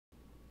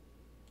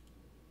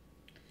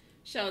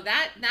So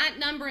that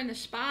number in the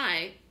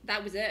SPY,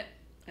 that was it.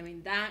 I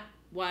mean, that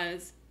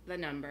was the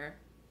number.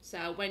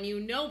 So when you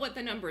know what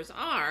the numbers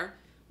are,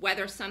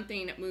 whether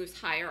something moves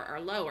higher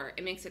or lower,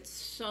 it makes it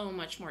so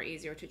much more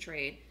easier to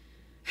trade.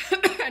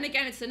 And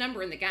again, it's the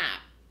number in the gap.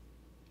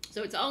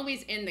 So it's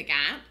always in the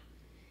gap.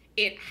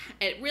 It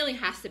really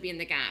has to be in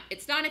the gap.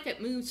 It's not if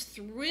it moves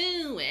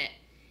through it.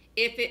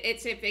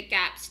 It's if it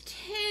gaps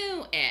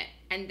to it.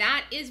 And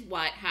that is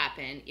what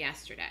happened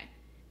yesterday.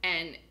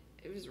 And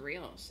it was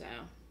real, so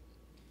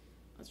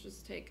let's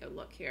just take a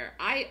look here.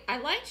 I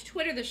liked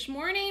Twitter this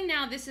morning.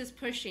 Now this is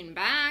pushing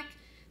back.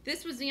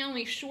 This was the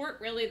only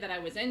short really that I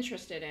was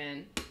interested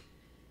in.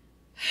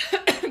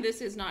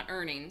 This is not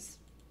earnings,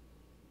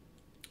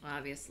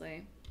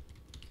 obviously.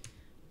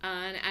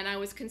 And I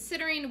was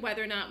considering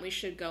whether or not we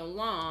should go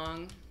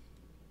long.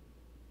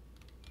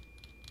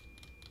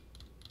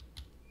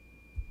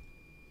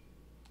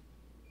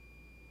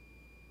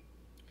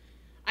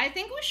 I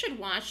think we should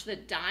watch the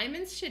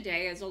diamonds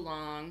today as a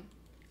long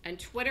and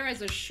Twitter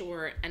as a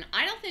short. And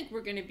I don't think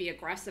we're going to be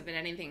aggressive in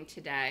anything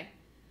today.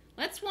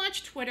 Let's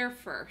watch Twitter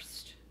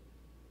first.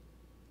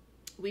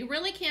 We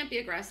really can't be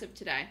aggressive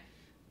today.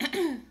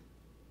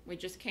 We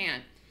just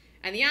can't.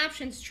 And the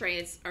options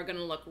trades are going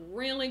to look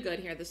really good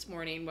here this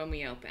morning when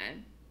we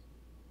open.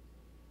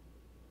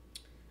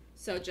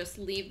 So just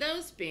leave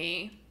those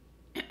be.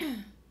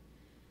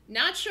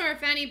 Not sure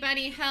if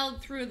anybody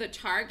held through the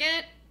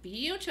target.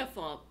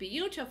 Beautiful,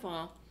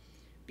 beautiful,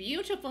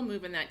 beautiful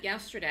move in that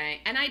yesterday.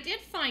 And I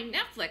did find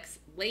Netflix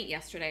late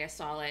yesterday. I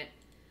saw it.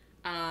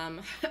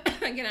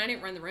 Again, I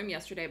didn't run the room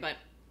yesterday, but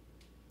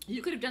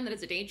you could have done that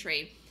as a day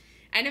trade.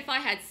 And if I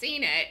had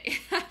seen it,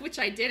 which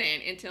I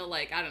didn't until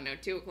like, I don't know,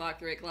 2 o'clock,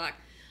 3 o'clock,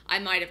 I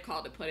might have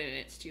called to put it in.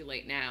 It's too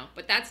late now.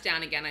 But that's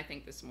down again, I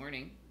think, this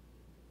morning.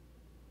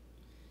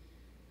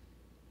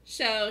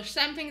 So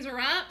some things are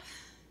up.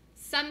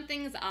 Some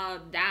things are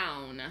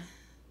down.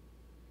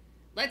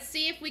 Let's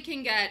see if we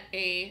can get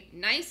a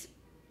nice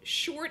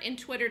short in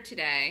Twitter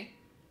today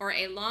or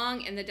a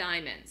long in the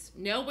diamonds.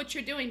 Know what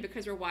you're doing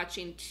because we're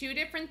watching two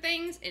different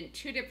things in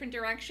two different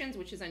directions,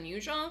 which is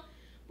unusual.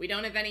 We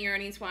don't have any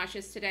earnings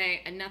watches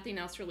today, and nothing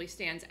else really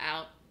stands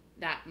out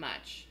that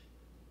much.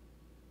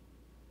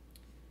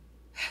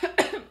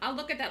 I'll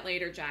look at that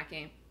later,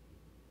 Jackie.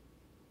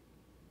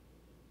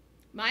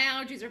 My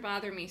allergies are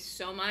bothering me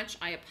so much.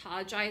 I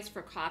apologize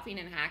for coughing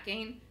and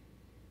hacking.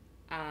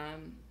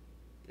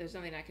 There's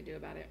nothing I can do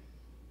about it.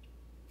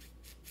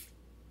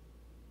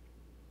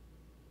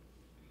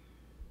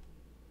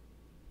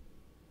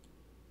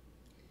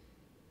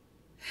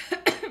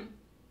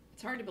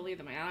 It's hard to believe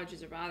that my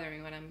allergies are bothering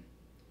me when I'm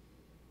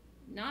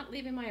not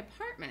leaving my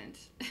apartment.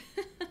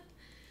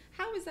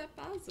 How is that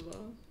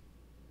possible?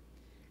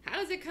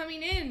 How is it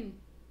coming in?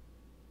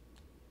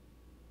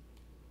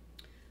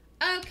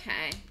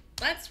 Okay,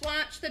 let's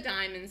watch the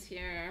diamonds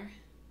here.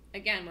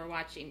 Again, we're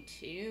watching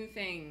two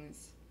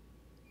things.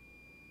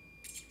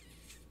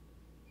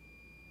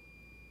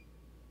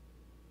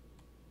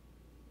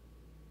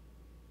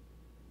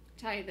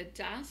 Tell you, the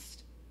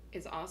dust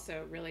is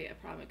also really a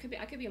problem. It could be,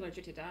 I could be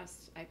allergic to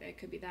dust. It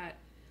could be that.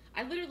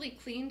 I literally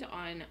cleaned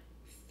on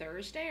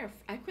Thursday, or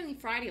I cleaned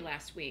Friday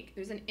last week.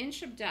 There's an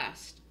inch of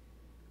dust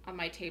on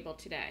my table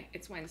today.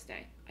 It's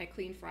Wednesday. I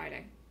cleaned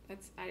Friday.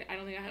 That's I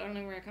don't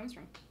know where it comes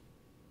from.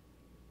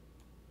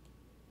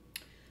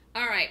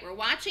 All right, we're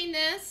watching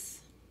this,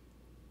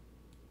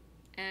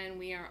 and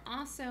we are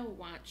also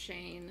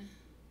watching.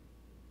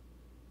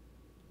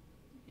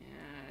 Yeah,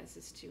 this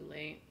is too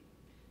late.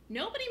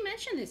 Nobody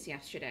mentioned this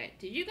yesterday.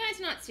 Did you guys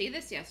not see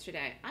this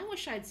yesterday? I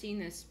wish I'd seen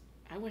this.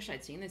 I wish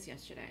I'd seen this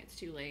yesterday. It's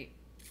too late.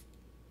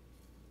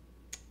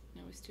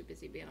 I was too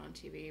busy being on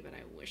TV, but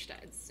I wished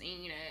I'd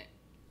seen it.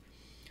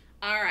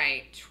 All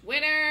right,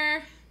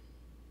 Twitter.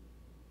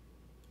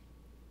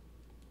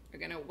 We're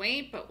going to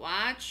wait, but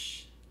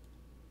watch.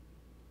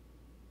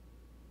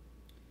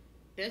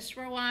 This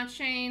we're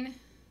watching.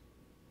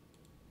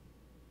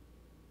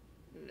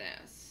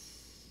 This.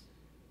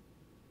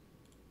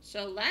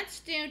 So let's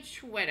do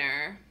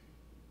Twitter.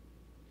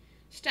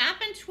 Stop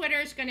in Twitter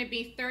is going to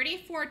be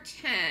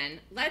 34.10.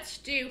 Let's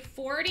do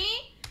 40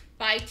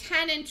 by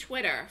 10 in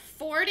Twitter.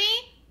 40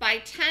 by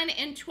 10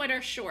 in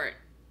Twitter short.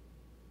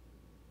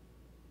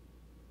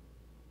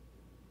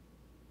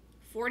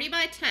 40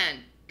 by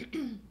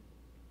 10.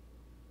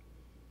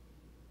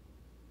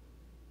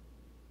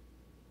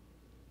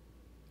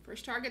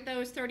 First target though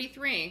is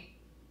 33.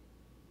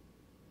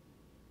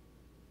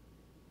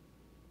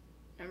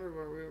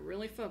 Remember, we're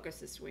really focused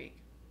this week.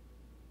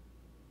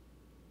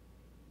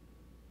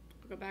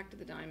 I'll go back to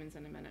the diamonds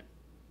in a minute.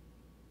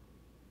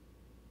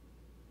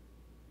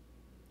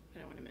 I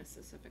don't want to miss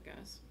this if it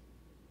goes.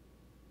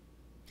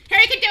 Here,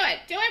 you can do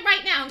it. Do it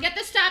right now and get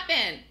the stop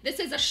in. This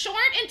is a short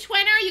in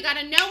Twitter. You got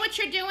to know what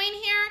you're doing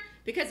here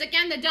because,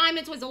 again, the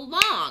diamonds was a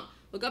long.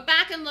 We'll go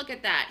back and look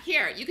at that.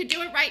 Here, you could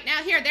do it right now.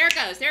 Here, there it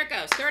goes. There it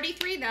goes.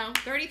 33, though.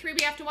 33,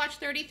 we have to watch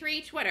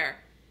 33 Twitter.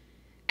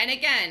 And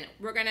again,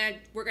 we're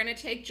gonna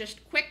take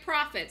just quick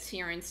profits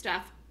here and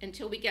stuff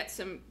until we get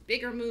some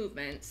bigger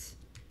movements.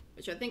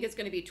 which I think is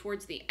going to be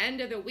towards the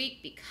end of the week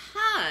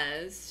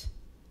because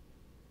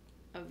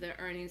of the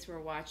earnings we're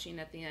watching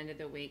at the end of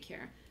the week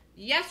here.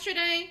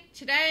 Yesterday,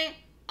 today,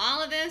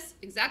 all of this,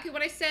 exactly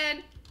what I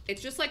said.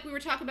 It's just like we were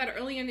talking about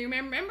earlier in the year.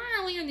 Remember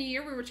earlier in the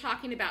year we were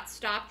talking about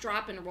stop,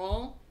 drop, and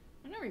roll?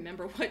 I don't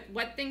remember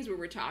what things we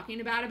were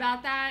talking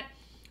about that.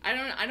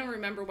 I don't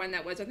remember when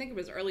that was. I think it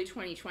was early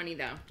 2020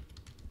 though.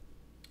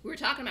 We were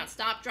talking about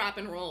stop, drop,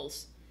 and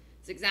rolls.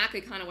 It's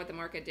exactly kind of what the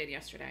market did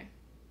yesterday.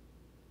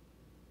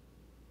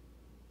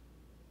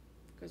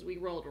 Because we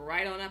rolled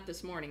right on up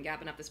this morning,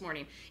 gapping up this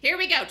morning. Here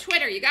we go,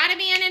 Twitter. You got to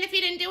be in it. If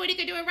you didn't do it, you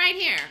could do it right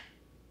here.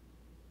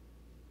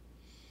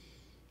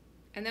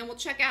 And then we'll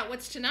check out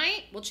what's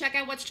tonight. We'll check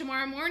out what's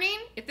tomorrow morning.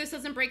 If this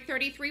doesn't break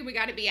 33, we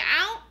got to be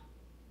out.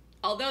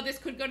 Although this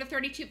could go to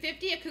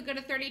 32.50, it could go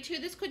to 32.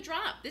 This could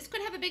drop. This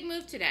could have a big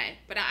move today.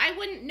 But I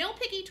wouldn't, no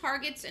picky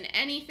targets in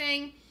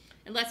anything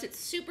unless it's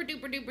super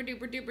duper duper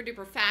duper duper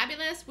duper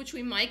fabulous, which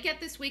we might get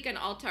this week on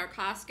Altar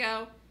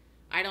Costco.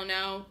 I don't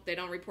know. They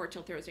don't report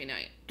till Thursday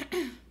night.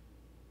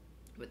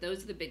 But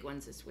those are the big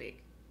ones this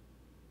week.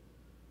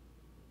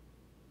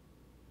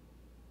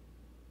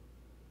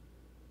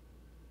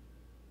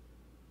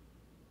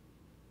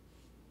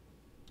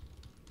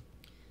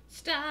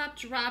 Stop,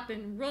 drop,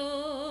 and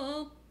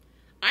roll.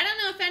 I don't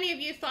know if any of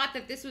you thought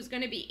that this was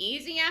going to be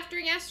easy after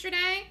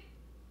yesterday,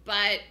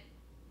 but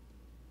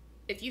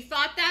if you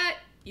thought that,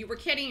 you were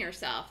kidding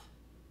yourself.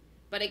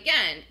 But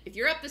again, if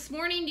you're up this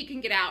morning, you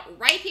can get out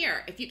right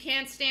here if you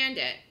can't stand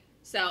it.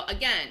 So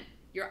again,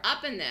 you're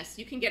up in this,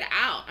 you can get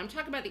out. I'm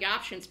talking about the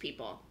options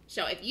people.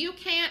 So if you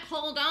can't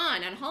hold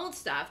on and hold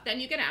stuff, then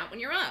you get out when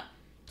you're up.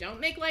 Don't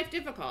make life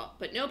difficult.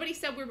 But nobody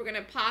said we were going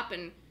to pop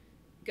and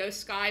go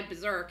sky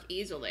berserk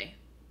easily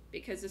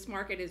because this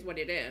market is what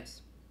it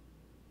is.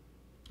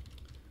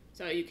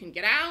 So you can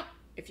get out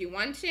if you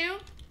want to.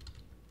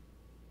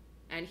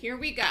 And here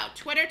we go.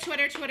 Twitter,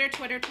 Twitter, Twitter,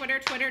 Twitter, Twitter,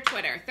 Twitter,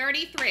 Twitter.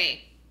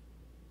 33.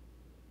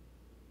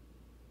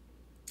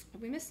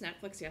 We missed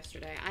Netflix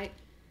yesterday.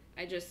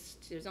 I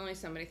just, there's only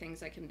so many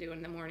things I can do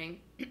in the morning.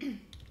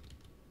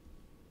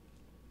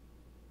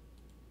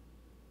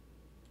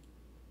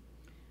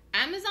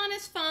 Amazon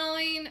is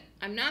falling.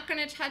 I'm not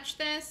going to touch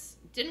this.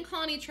 Didn't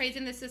call any trades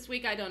in this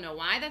week. I don't know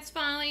why that's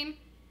falling.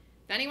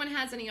 If anyone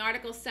has any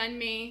articles, send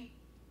me.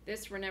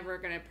 This we're never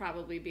going to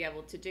probably be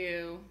able to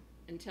do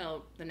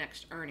until the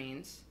next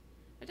earnings.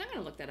 But I'm going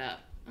to look that up.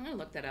 I'm going to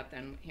look that up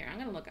then. Here, I'm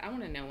going to look. I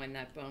want to know when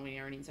that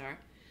Boeing earnings are.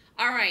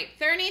 All right,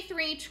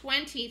 33.23.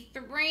 In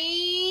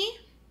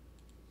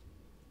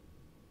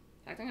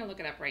fact, I'm going to look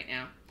it up right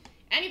now.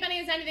 Anybody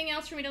has anything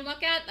else for me to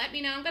look at? Let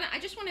me know.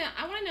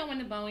 I want to know when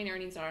the Boeing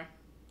earnings are.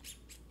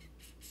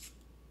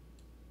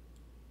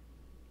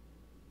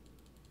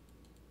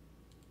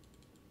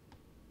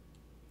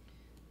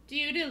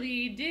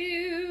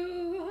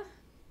 Doodly-doo.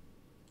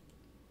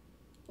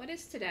 What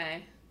is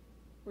today?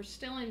 We're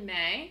still in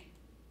May.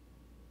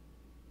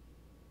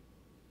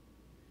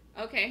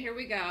 Okay, here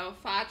we go.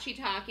 Fauci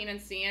talking on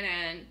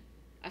CNN.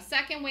 A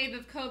second wave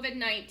of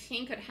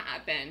COVID-19 could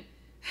happen,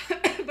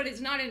 but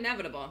it's not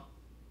inevitable.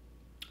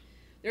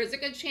 There's a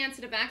good be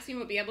a vaccine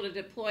will be able to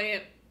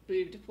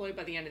be deployed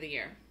by the end of the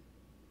year.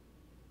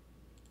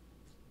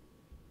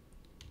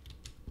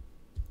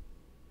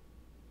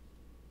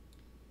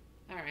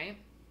 All right.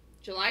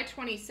 July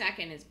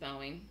 22nd is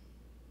Boeing.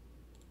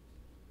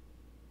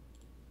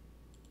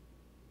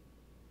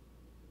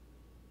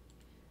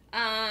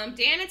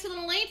 Dan, it's a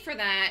little late for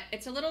that.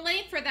 It's a little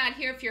late for that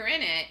here if you're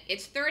in it.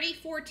 It's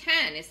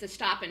 34.10 is the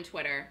stop in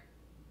Twitter.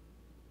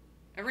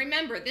 And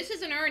remember, this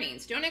is an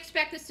earnings. Don't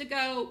expect this to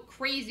go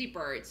crazy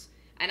birds.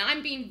 And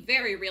I'm being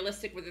very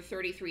realistic with the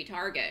 33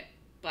 target.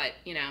 But,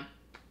 you know,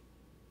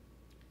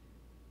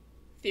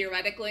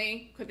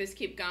 theoretically, could this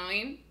keep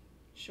going?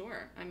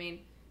 Sure. I mean,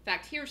 in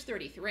fact, here's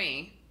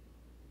 33.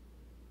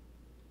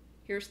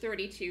 Here's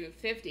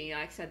 32.50.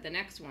 Like I said, the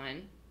next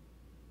one.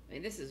 I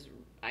mean, this is,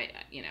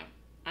 you know,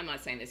 I'm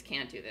not saying this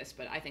can't do this,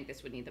 but I think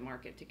this would need the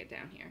market to get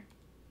down here.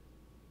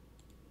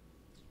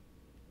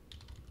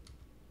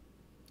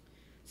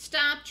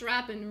 Stop,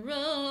 drop, and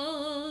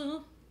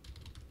roll.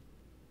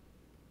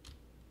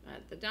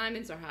 But the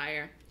diamonds are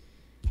higher.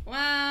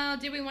 Well,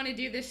 do we want to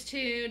do this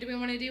too? Do we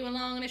want to do a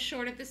long and a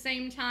short at the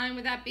same time?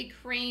 Would that be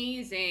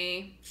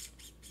crazy?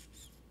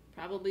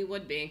 Probably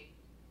would be.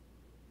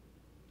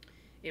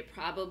 It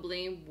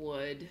probably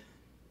would.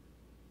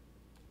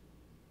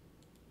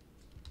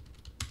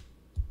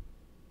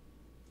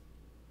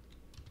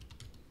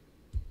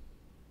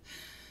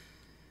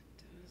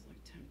 Does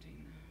look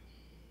tempting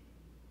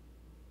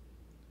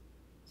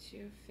though.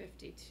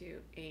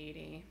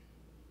 252.80.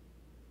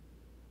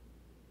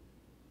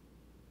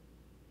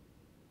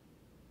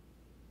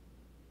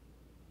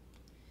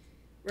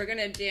 We're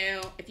gonna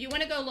do, if you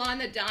want to go long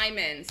the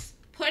diamonds,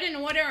 put an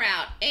order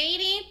out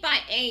 80 by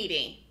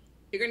 80.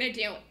 You're going to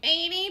do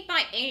 80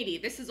 by 80.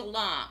 This is a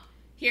long.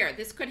 Here,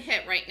 this could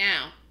hit right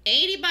now.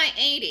 80 by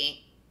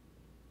 80.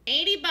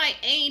 80 by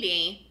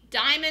 80.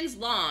 Diamonds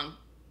long.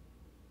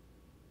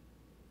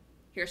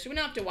 Here, so we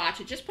don't have to watch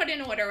it. Just put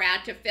an order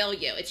out to fill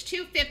you. It's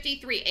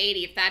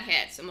 253.80 if that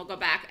hits, and we'll go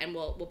back and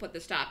we'll put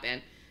the stop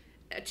in.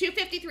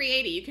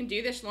 253.80. You can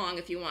do this long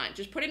if you want.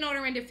 Just put an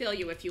order in to fill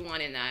you if you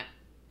want in that.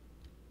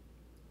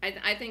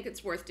 I think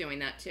it's worth doing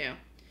that too.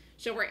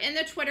 So we're in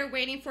the Twitter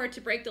waiting for it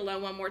to break the low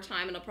one more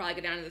time. It'll probably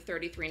go down to the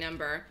 33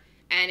 number.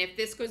 And if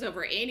this goes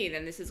over 80,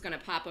 then this is going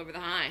to pop over the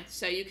high.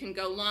 So you can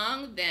go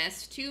long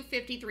this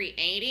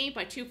 253.80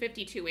 by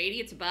 252.80.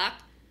 It's a buck.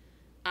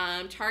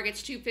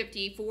 Target's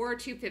 254,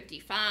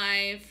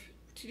 255,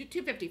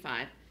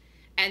 255.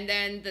 And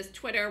then the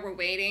Twitter, we're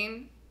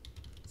waiting.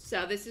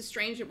 So this is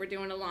strange that we're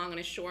doing a long and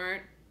a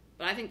short,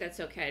 but I think that's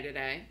okay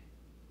today.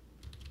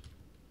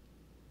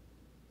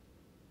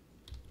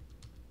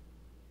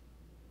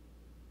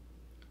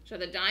 So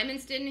the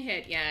diamonds didn't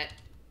hit yet.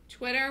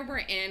 Twitter, we're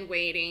in,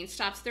 waiting.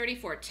 Stops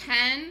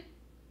 34.10.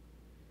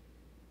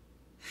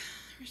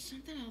 There's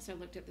something else I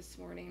looked at this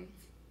morning.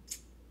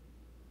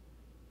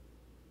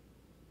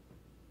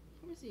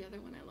 What was the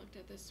other one I looked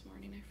at this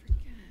morning? I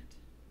forget.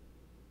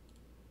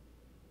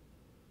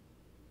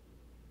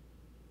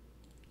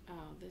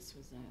 Oh, this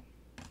was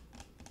it.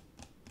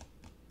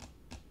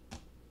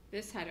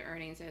 This had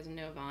earnings. It has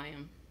no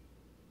volume.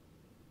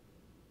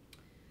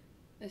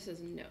 This is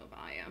no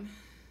volume.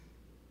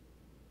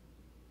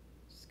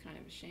 Kind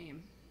of a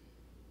shame.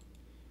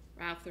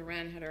 Ralph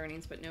Lauren had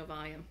earnings but no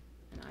volume,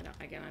 and I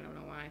don't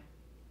know why.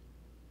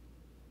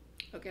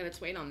 Okay, let's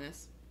wait on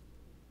this.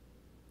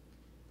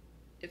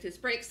 If this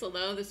breaks the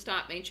low, the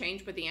stop may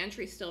change, but the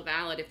entry is still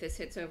valid if this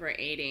hits over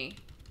 80.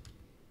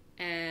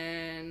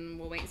 And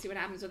we'll wait and see what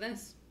happens with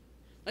this.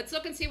 Let's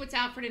look and see what's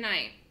out for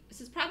tonight. This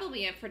is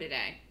probably it for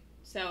today.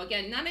 So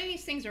again, none of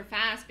these things are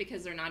fast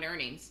because they're not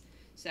earnings.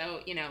 So,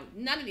 you know,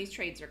 none of these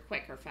trades are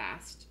quick or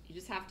fast. You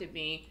just have to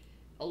be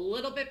a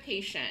little bit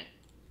patient.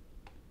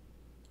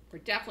 We're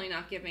definitely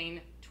not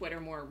giving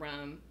Twitter more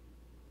room.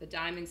 The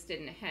diamonds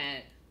didn't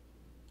hit.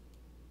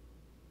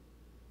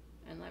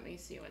 And let me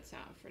see what's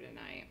out for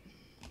tonight.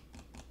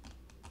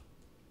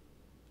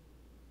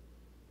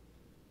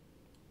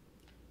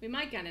 We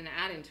might get an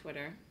ad in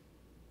Twitter.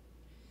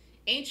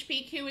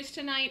 HPQ is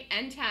tonight.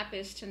 NTAP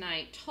is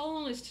tonight.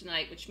 Toll is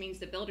tonight, which means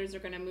the builders are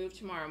going to move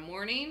tomorrow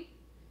morning.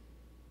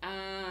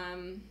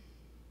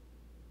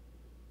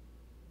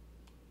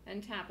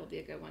 NTAP will be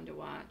a good one to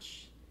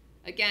watch.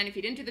 Again, if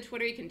you didn't do the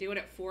Twitter, you can do it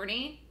at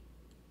 40.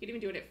 You can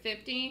even do it at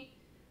 50.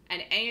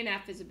 And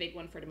A&F is a big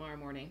one for tomorrow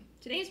morning.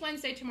 Today's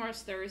Wednesday,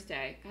 tomorrow's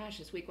Thursday. Gosh,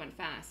 this week went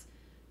fast.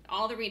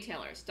 All the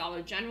retailers.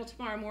 Dollar General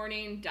tomorrow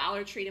morning.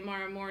 Dollar Tree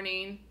tomorrow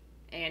morning.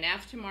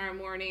 A&F tomorrow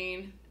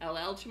morning.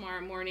 LL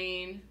tomorrow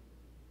morning.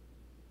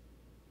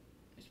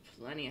 There's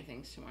plenty of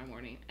things tomorrow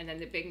morning. And then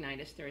the big night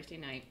is Thursday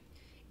night.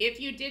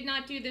 If you did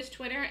not do this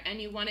Twitter and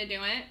you want to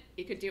do it,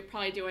 you could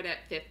probably do it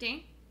at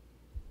 50.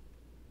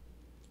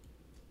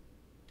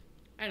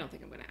 I don't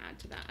think I'm going to add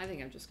to that. I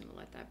think I'm just going to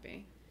let that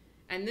be.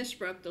 And this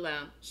broke the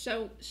low.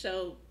 So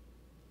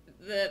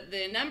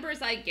the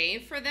numbers I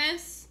gave for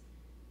this,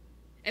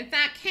 in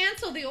fact,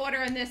 cancel the order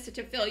on this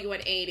to fill you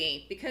at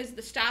 80 because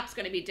the stop's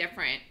going to be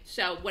different.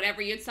 So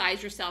whatever you'd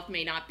size yourself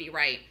may not be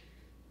right.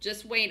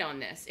 Just wait on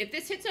this. If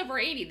this hits over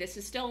 80, this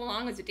is still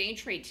long as a day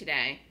trade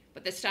today,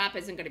 but the stop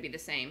isn't going to be the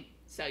same.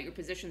 So your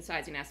position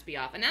sizing has to be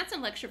off. And that's a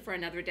lecture for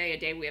another day, a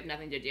day we have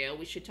nothing to do.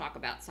 We should talk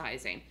about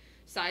sizing.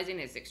 Sizing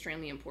is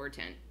extremely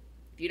important.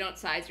 If you don't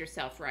size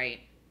yourself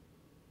right,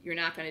 you're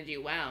not going to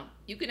do well.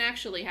 You can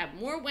actually have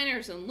more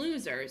winners than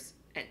losers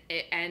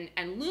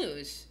and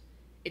lose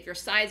if your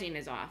sizing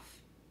is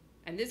off.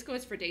 And this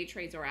goes for day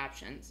trades or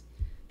options.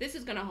 This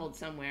is going to hold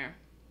somewhere.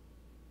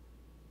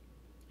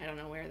 I don't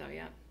know where though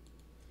yet.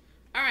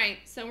 All right,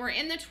 so we're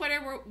in the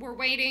Twitter. We're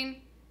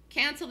waiting.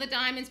 Cancel the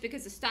diamonds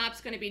because the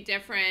stop's going to be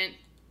different.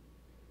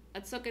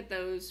 Let's look at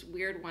those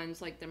weird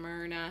ones like the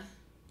Myrna.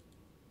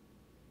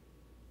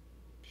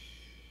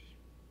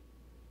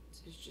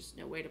 There's just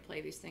no way to play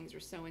these things.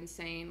 They're so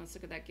insane. Let's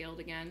look at that guild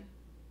again.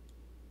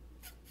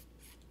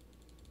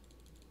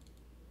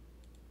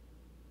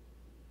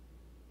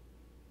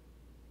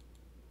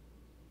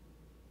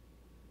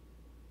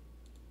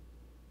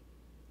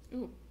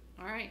 Ooh,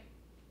 all right.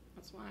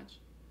 Let's watch.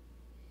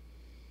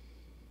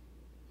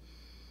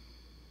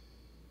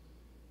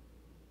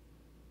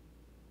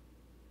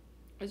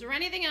 Is there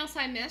anything else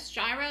I missed?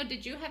 Gyro,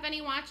 did you have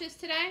any watches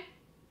today?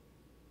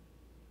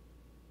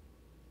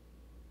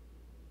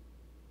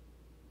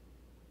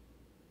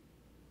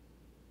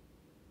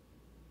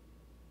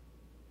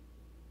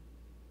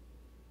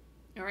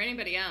 Or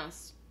anybody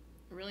else?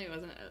 It really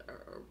wasn't.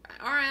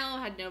 RL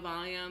had no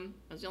volume.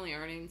 It was the only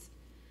earnings.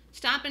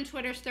 Stop in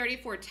Twitter's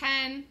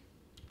 34.10.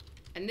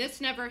 And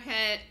this never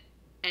hit.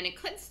 And it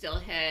could still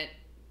hit.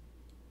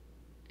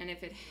 And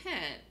if it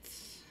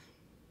hits,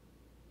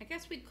 I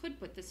guess we could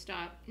put the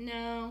stop.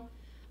 No.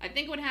 I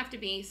think it would have to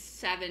be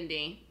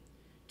 70.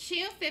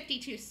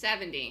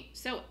 252.70.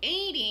 So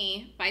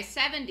 80 by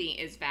 70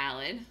 is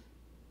valid.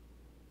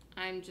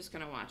 I'm just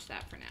going to watch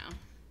that for now.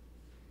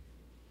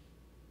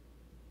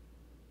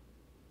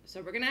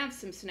 So we're going to have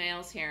some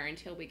snails here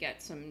until we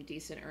get some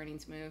decent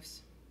earnings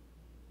moves.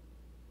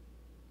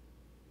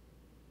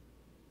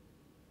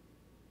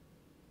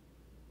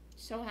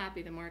 so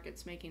happy the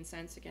market's making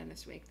sense again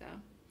this week, though.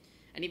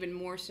 And even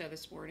more so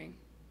this morning.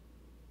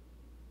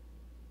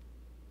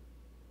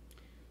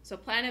 So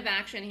plan of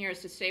action here is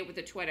to stay with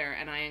the Twitter,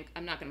 and I'm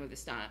not going to move the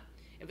stop.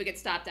 If we get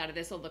stopped out of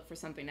this, I'll look for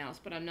something else,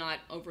 but I'm not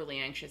overly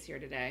anxious here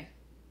today.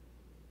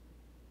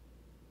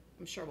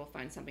 I'm sure we'll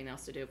find something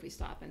else to do if we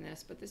stop in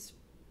this, but this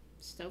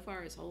so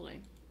far is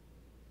holding.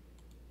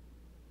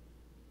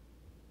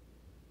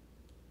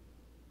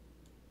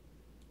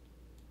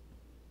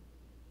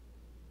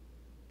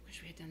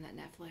 Wish we had done that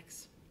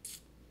Netflix.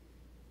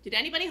 Did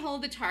anybody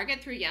hold the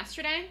target through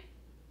yesterday?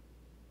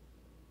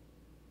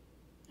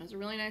 That was a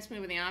really nice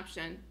move in the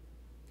option.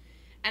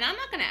 And I'm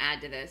not going to add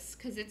to this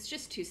because it's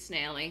just too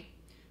snaily.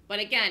 But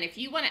again, if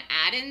you want to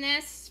add in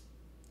this,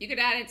 you could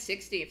add at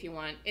 60 if you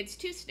want. It's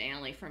too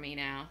snaily for me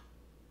now.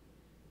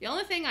 The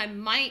only thing I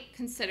might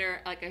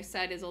consider, like I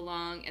said, is a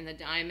long in the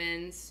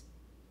diamonds.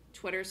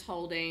 Twitter's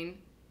holding.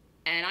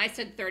 And I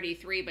said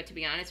 33, but to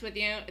be honest with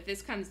you, if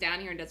this comes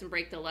down here and doesn't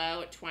break the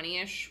low at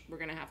 20-ish, we're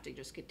going to have to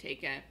just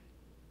take it.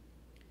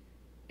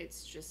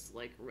 It's just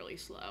like really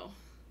slow.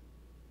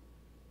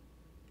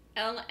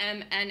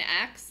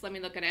 LMNX, let me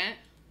look at it.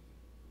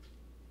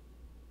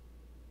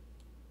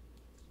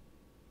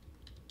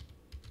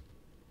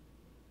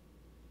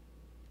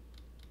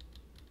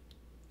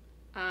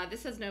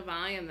 This has no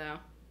volume though.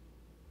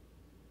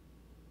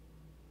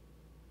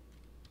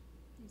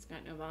 It's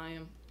got no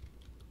volume.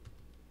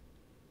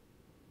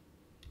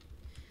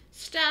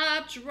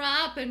 Stop,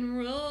 drop, and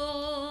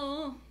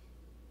roll.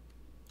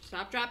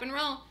 Stop, drop, and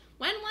roll.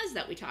 When was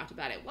that we talked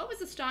about it? What was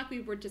the stock we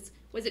were just,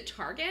 was it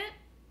Target?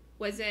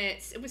 Was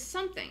it was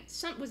something.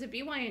 Was it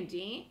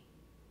BYND?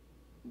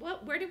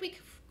 What, where did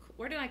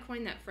I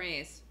coin that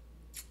phrase?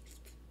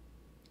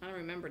 I don't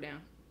remember now.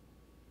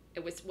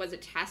 Was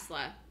it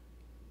Tesla?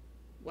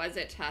 Was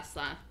it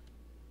Tesla?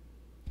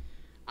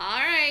 All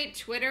right,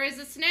 Twitter is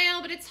a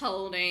snail, but it's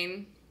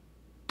holding.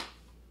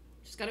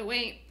 Just gotta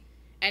wait.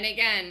 And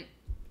again,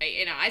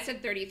 you know, I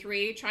said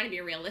 33, trying to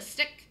be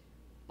realistic,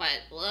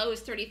 but low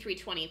is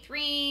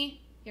 33.23.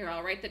 Here,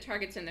 I'll write the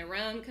targets in the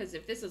room because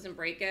if this doesn't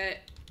break it,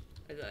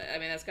 I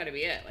mean, that's got to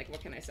be it. Like, what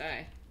can I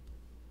say?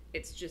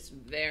 It's just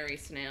very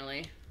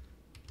snaily.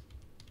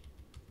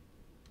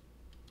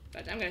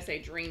 But I'm going to say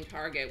dream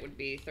target would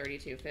be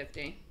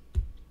 32.50.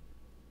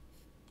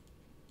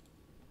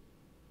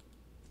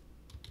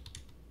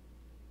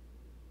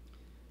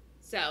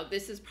 So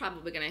this is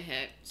probably going to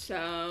hit.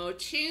 So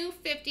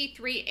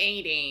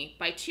 253.80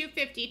 by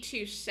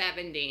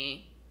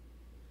 252.70.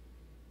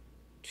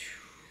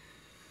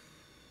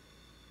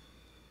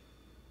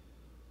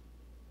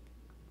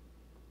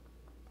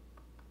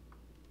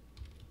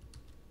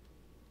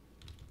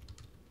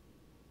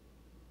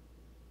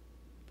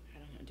 I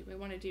don't know. Do we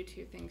want to do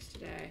two things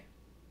today?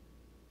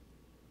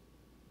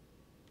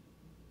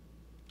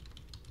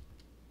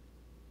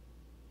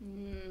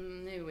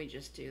 Maybe we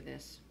just do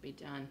this. Be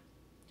done.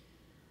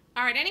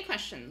 All right, any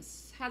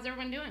questions? How's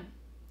everyone doing?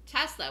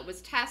 Tesla,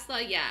 was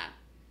Tesla, yeah.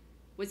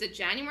 Was it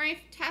January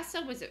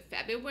Tesla? Was it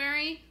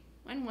February?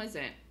 When was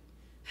it?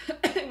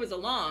 It was a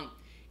long.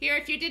 Here,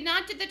 if you did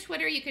not do the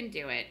Twitter, you can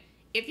do it.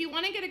 If you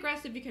want to get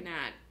aggressive, you can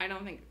add. I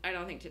don't think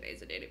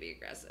today's a day to be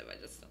aggressive. I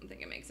just don't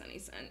think it makes any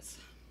sense.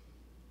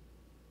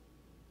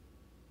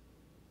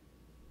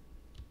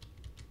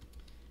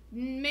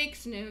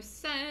 Makes no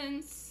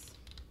sense.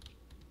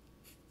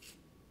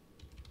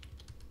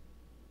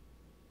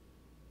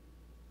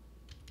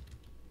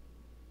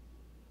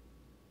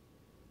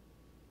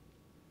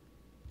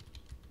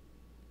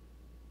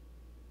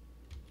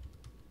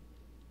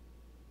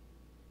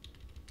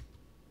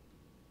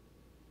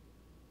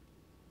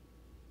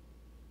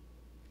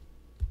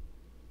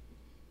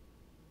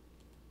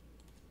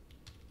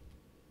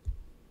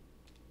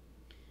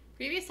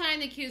 Previous high in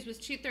the Qs was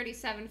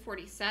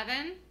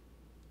 237.47.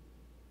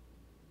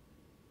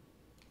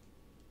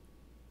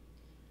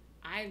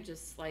 I'm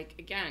just like,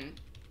 again,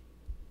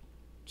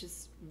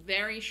 just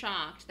very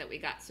shocked that we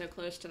got so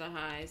close to the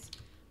highs.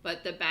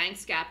 But the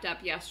banks gapped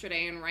up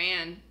yesterday and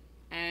ran.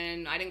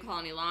 And I didn't call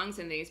any longs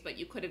in these, but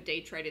you could have day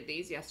traded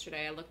these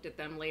yesterday. I looked at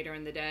them later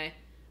in the day.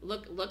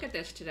 Look at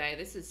this today.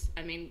 This is,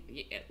 I mean,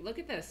 look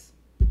at this.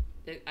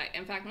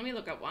 In fact, let me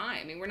look at why.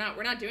 I mean, we're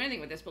not doing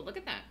anything with this, but look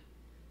at that.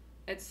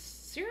 It's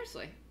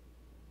seriously.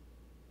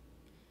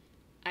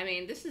 I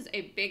mean, this is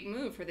a big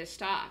move for this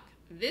stock.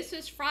 This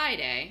is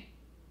Friday.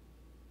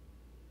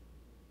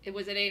 It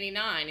was at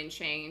 89 and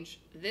change.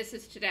 This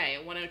is today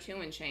at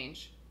 102 and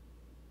change.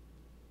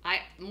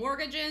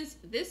 Mortgages,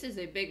 this is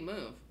a big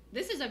move.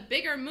 This is a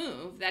bigger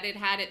move that it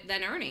had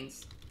than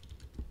earnings.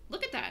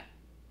 Look at that.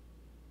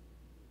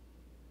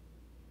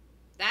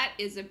 That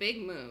is a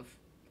big move.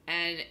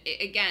 And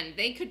again,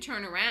 they could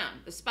turn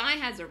around. The SPY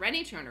has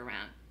already turned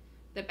around.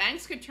 The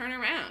banks could turn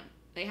around.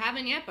 They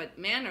haven't yet, but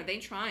man, are they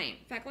trying.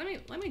 In fact,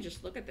 let me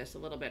just look at this a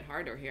little bit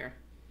harder here.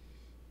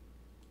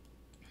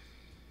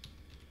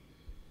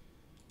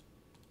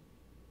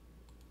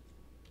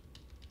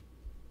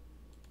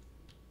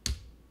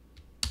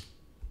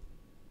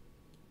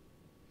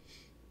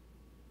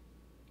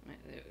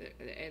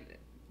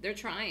 They're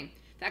trying.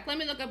 fact, let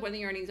me look up what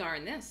the earnings are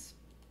in this.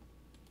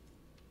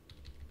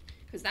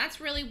 Because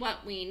that's really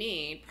what we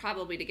need,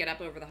 probably, to get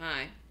up over the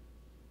high.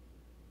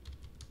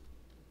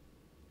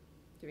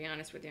 To be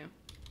honest with you.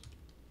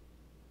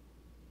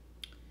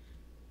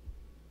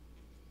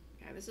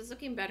 Okay, this is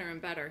looking better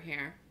and better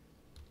here.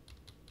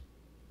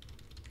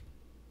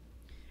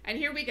 And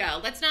here we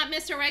go. Let's not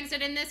miss our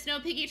exit in this. No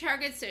piggy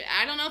targets.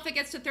 I don't know if it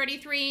gets to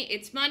 33.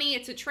 It's money.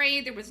 It's a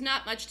trade. There was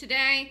not much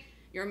today.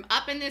 You're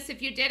up in this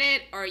if you did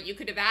it, or you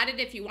could have added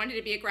if you wanted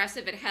to be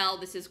aggressive at hell.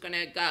 This is going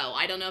to go.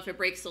 I don't know if it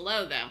breaks the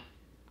low, though.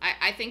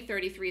 I think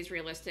 33 is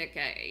realistic,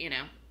 you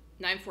know,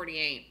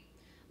 948.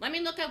 Let me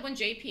look up when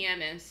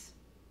JPM is.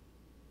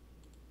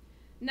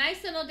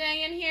 Nice little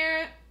day in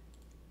here.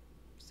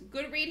 It's a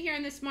good read here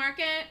in this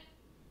market.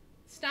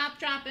 Stop,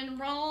 drop, and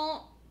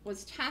roll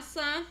was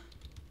Tesla.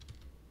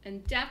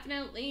 And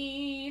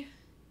definitely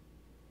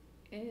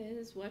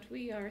is what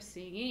we are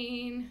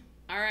seeing.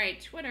 All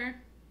right, Twitter.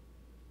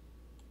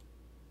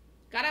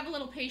 Gotta have a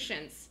little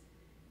patience.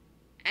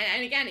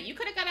 And again, you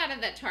could have got out of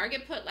that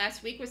target put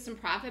last week with some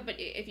profit, but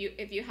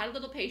if you had a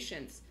little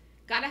patience,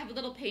 gotta have a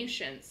little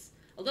patience.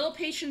 A little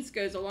patience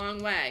goes a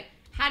long way.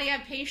 How do you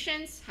have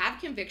patience?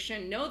 Have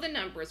conviction, know the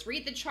numbers,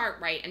 read the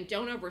chart right, and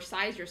don't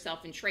oversize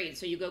yourself in trade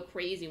so you go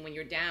crazy when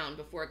you're down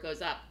before it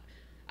goes up.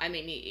 I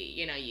mean,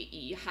 you know,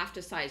 you have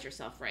to size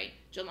yourself right.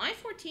 July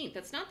 14th,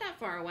 that's not that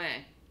far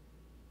away.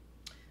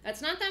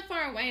 That's not that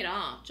far away at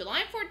all.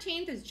 July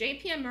 14th is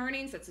JPM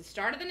earnings. That's the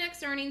start of the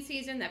next earnings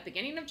season, that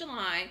beginning of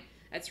July.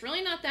 That's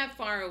really not that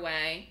far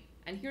away.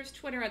 And here's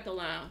Twitter at the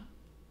low.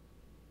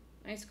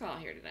 Nice call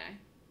here today.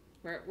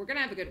 We're going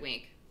to have a good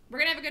week. We're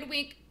going to have a good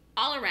week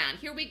all around.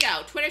 Here we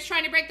go. Twitter's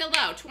trying to break the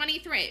low,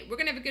 23. We're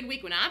going to have a good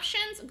week with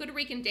options, a good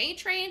week in day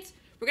trades.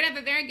 We're going to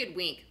have a very good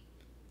week.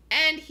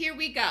 And here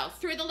we go.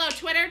 Through the low,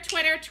 Twitter,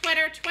 Twitter,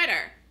 Twitter,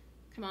 Twitter.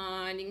 Come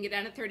on, you can get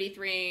down to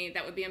 33.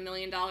 That would be $1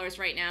 million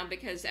right now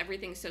because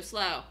everything's so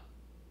slow.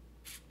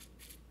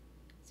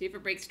 See if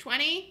it breaks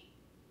 20.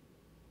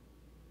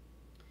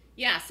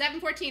 Yeah,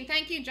 714.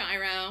 Thank you,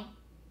 Gyro.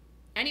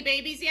 Any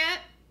babies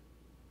yet?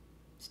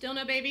 Still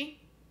no baby?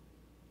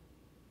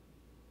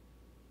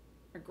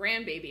 Or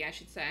grandbaby, I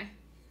should say.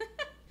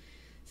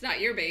 It's not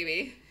your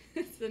baby.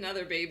 It's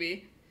another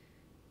baby.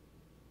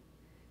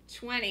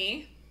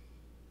 20.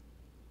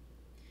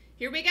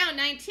 Here we go,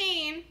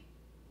 19.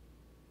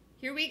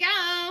 Here we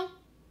go.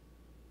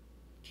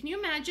 Can you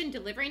imagine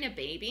delivering a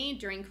baby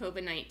during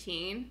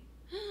COVID-19?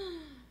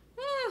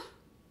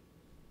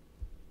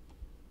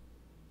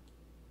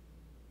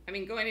 I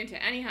mean, going into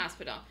any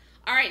hospital.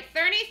 All right,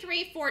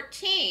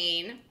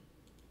 3314. Of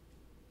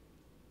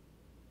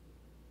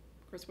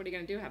course, what are you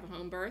going to do? Have a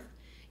home birth?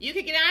 You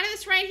could get out of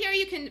this right here.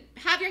 You can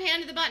have your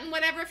hand to the button,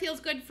 whatever feels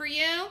good for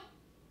you.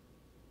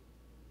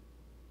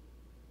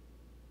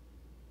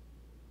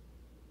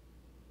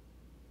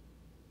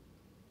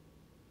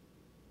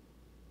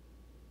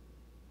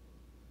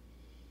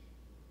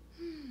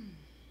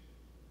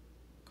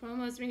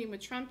 Cuomo's meeting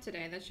with Trump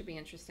today. That should be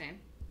interesting.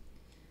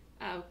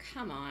 Oh,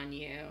 come on,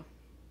 you.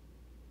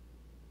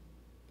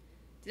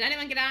 Did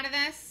anyone get out of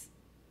this?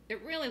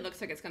 It really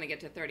looks like it's going to get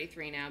to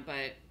 33 now,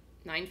 but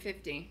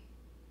 950.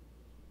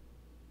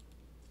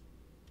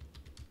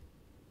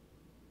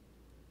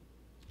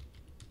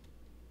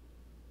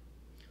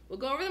 We'll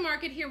go over the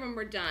market here when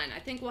we're done. I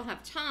think we'll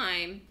have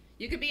time.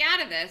 You could be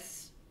out of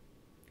this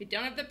if you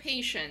don't have the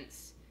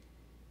patience.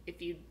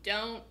 If you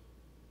don't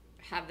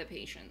have the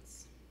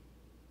patience.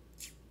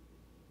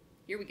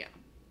 Here we go.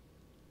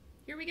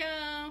 Here we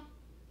go.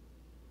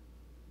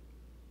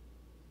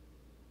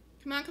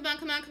 Come on, come on,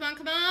 come on, come on,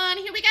 come on.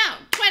 Here we go.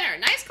 Twitter,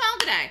 nice call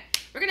today.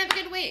 We're going to have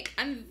a good week.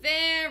 I'm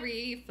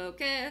very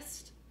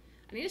focused.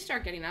 I need to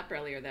start getting up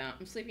earlier, though.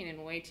 I'm sleeping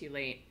in way too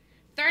late.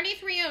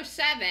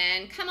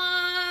 3307. Come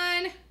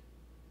on.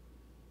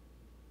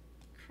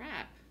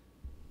 Crap.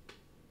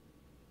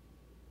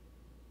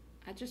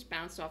 I just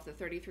bounced off the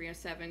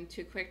 3307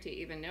 too quick to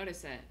even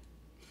notice it.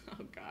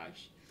 Oh,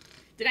 gosh.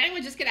 Did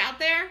anyone just get out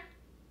there?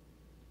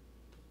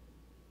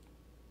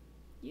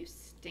 You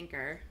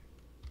stinker.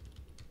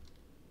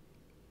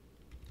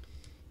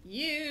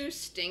 You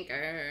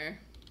stinker.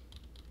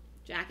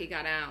 Jackie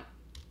got out.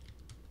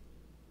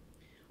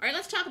 All right,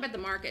 let's talk about the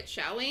market,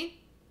 shall we?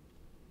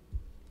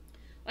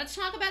 Let's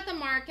talk about the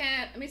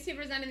market. Let me see if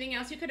there's anything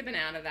else. You could have been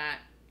out of that.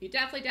 You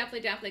definitely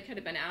could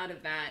have been out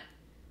of that.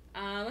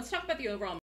 Let's talk about the overall